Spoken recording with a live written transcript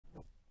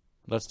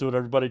Let's do it,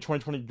 everybody.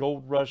 2020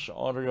 Gold Rush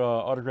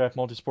autograph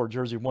multi-sport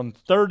jersey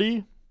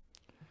 130.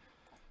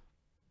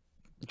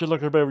 Good luck,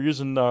 everybody. We're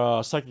using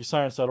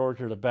psychicscience.org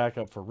here to back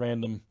up for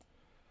random.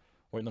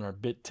 Waiting on our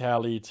bit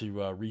tally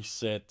to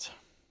reset.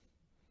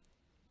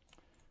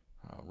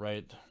 All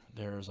right,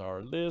 there's our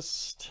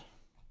list.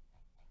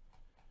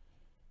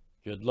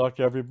 Good luck,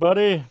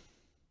 everybody.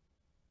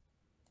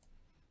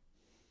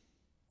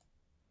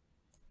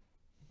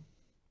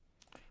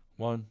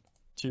 One,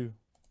 two,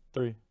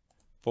 three,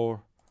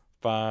 4,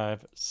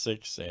 5,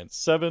 6, and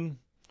 7.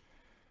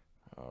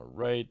 All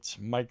right,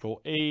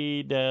 Michael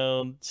A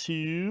down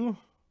to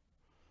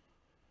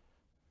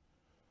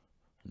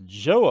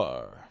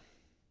Joar.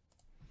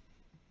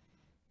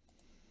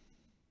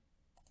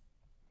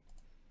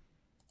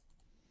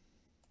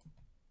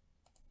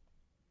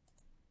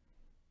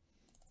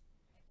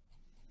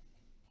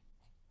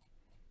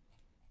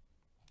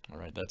 All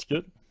right, that's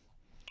good.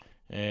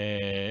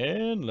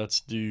 And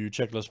let's do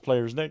checklist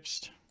players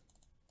next.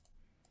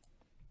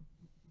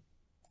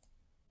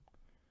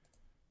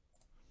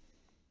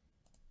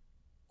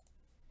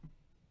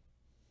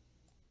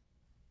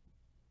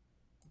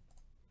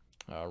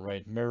 All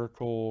right,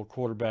 Miracle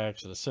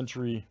quarterbacks of the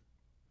century.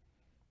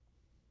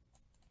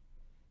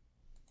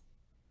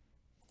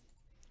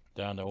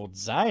 Down to old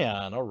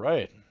Zion. All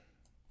right.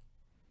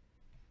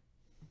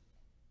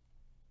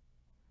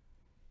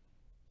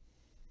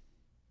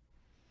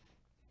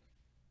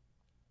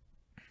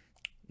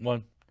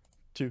 One,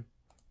 2,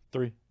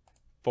 3,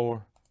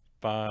 4,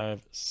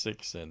 5,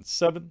 6, and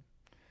 7.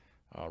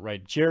 All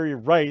right, Jerry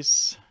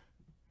Rice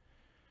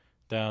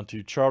down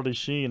to Charlie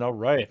Sheen. All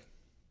right.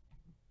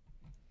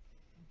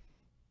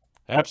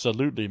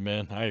 Absolutely,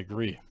 man. I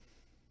agree.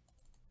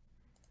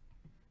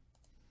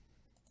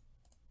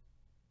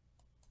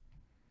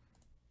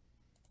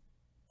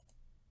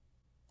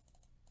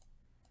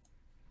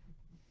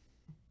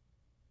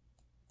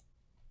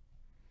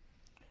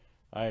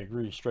 I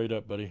agree straight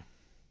up, buddy.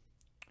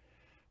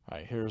 All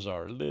right, here's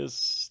our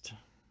list.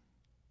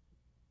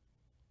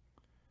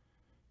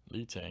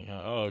 Lee Tang,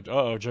 huh?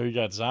 Oh, Joe, you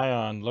got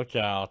Zion. Look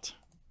out.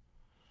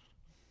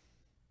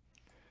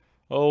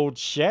 Old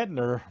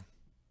Shatner.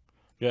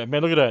 Yeah,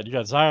 man, look at that. You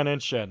got Zion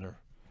and Shatner.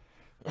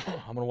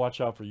 I'm going to watch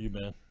out for you,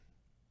 man.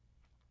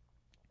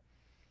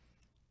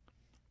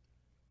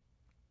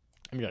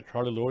 And you got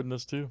Carly Lloyd in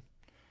this, too.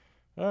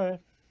 All right.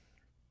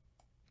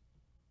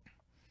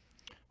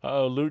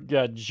 Uh-oh, Luke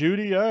got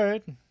Judy. All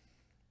right.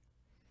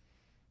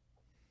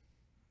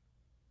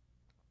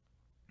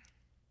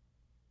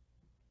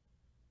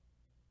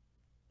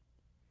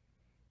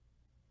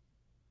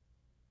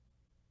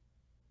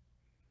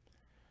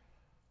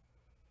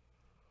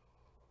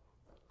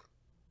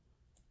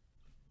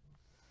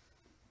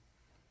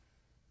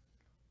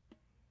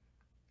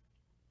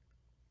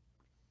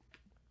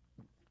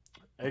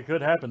 It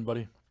could happen,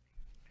 buddy.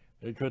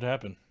 It could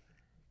happen.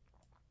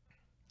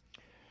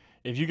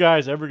 If you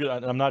guys ever get,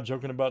 I'm not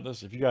joking about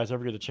this, if you guys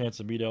ever get a chance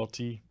to meet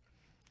LT,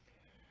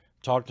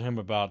 talk to him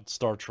about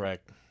Star Trek.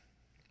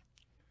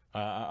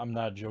 I'm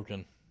not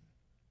joking.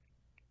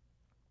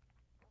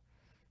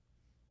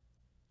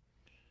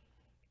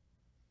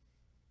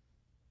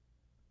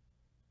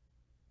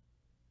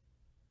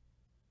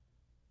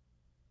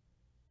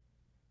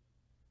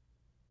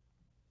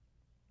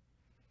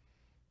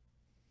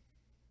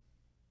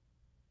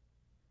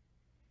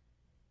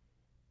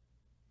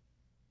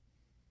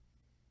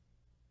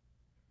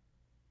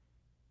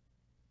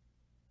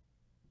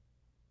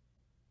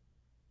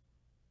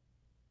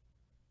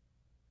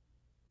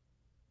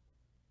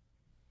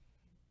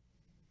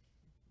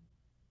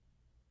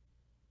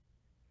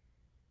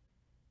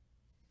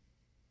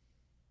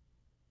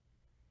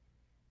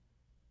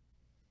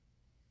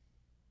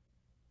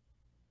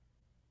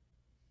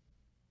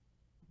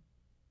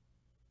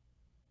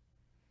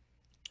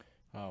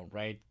 All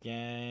right,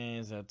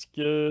 guys, that's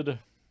good.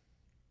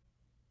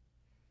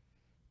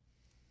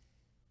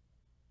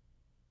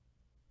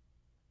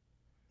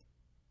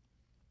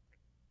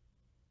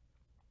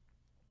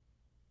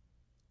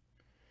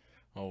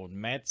 Old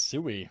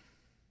Matsui.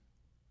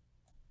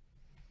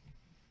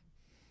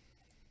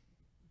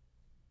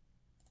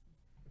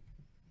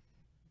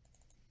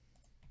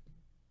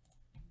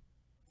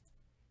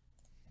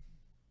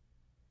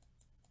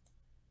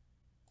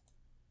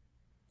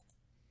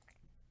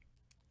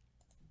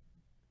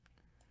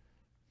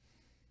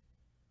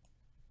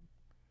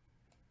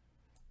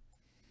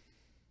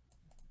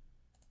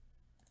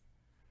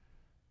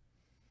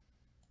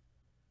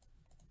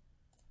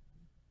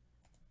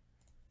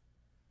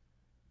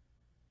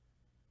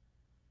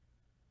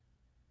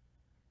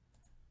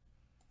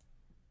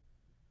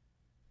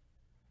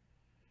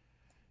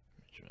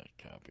 Make sure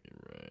I copy it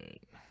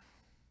right.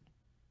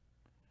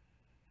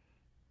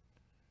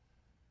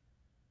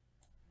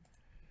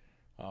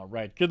 All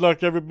right, good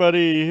luck,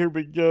 everybody. Here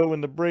we go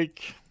in the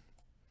break.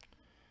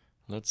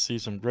 Let's see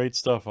some great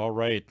stuff. All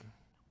right.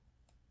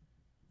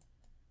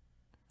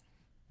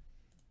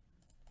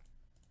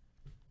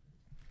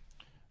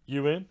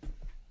 You in?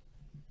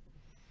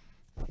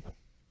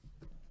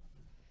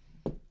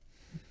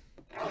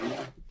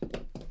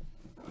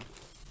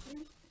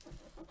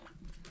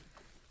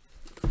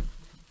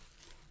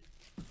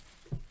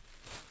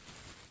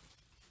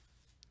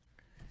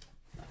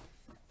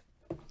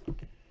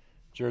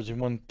 Jersey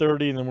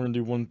 130, and then we're going to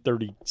do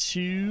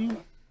 132.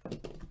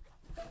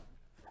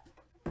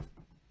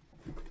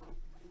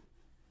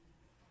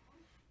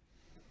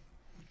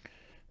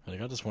 I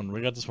got this one.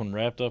 We got this one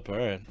wrapped up. All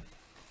right.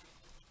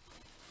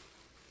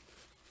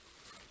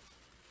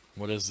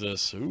 What is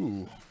this?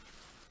 Ooh.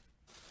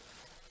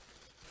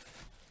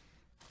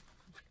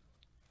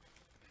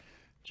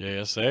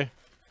 JSA.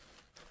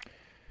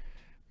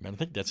 Man, I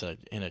think that's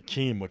in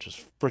Akeem, which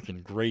is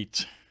freaking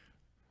great.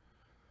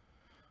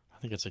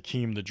 I think it's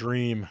Akeem the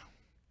Dream.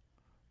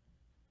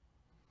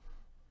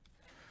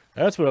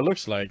 That's what it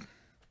looks like.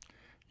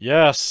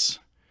 Yes.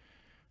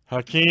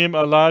 Hakeem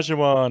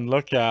Olajuwon,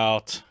 look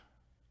out.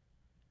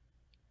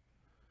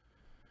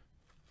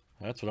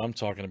 That's what I'm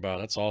talking about.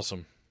 That's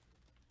awesome.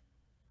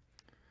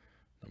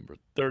 Number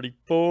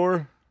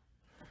 34.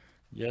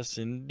 Yes,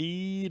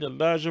 indeed.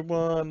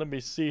 Olajuwon. Let me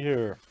see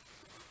here.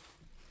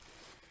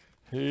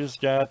 Who's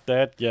got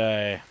that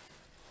guy?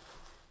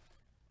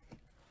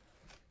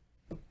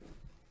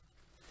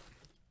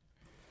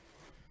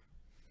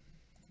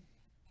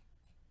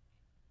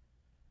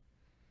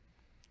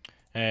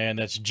 And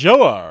that's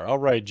Joe R. All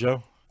right,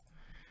 Joe.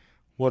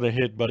 What a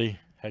hit, buddy.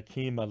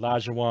 Hakeem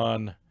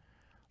Olajuwon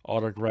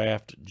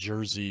autographed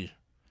jersey.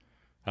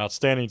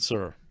 Outstanding,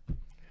 sir.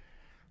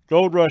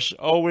 Gold Rush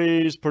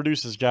always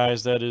produces,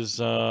 guys. That is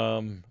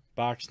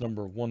box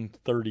number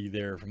 130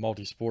 there from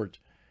Multisport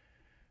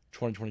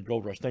 2020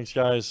 Gold Rush. Thanks,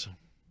 guys.